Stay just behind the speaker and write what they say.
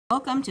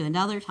Welcome to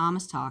another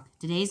Thomas Talk.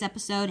 Today's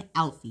episode,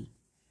 Alfie.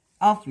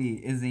 Alfie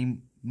is a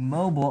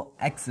mobile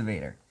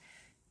excavator.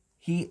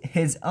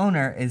 His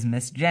owner is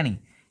Miss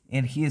Jenny,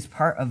 and he is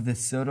part of the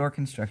Sodor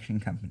Construction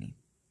Company.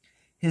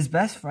 His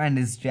best friend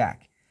is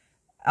Jack.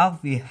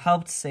 Alfie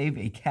helped save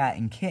a cat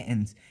and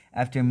kittens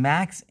after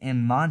Max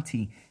and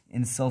Monty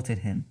insulted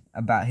him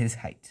about his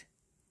height.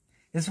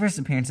 His first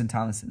appearance in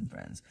Thomas and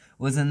Friends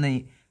was in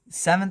the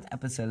 7th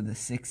episode of the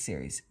 6th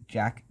series,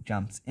 Jack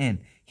Jumps In.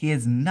 He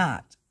is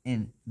not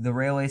in the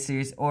Railway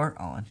series or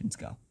All Engines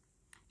Go.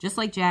 Just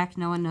like Jack,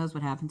 no one knows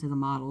what happened to the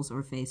models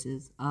or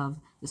faces of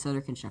the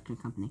Sodor Construction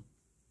Company.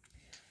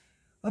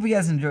 Hope you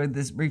guys enjoyed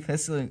this brief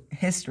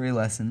history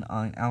lesson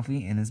on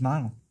Alfie and his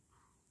model.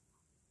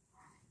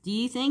 Do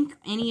you think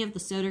any of the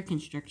Sodor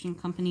Construction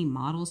Company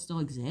models still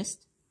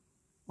exist?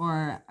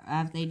 Or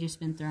have they just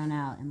been thrown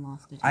out and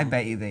lost to time? I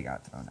bet you they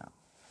got thrown out.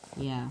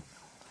 Yeah.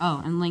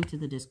 Oh, and link to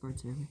the Discord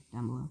server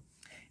down below.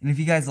 And if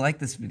you guys like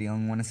this video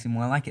and want to see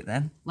more like it,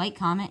 then like,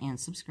 comment, and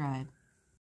subscribe.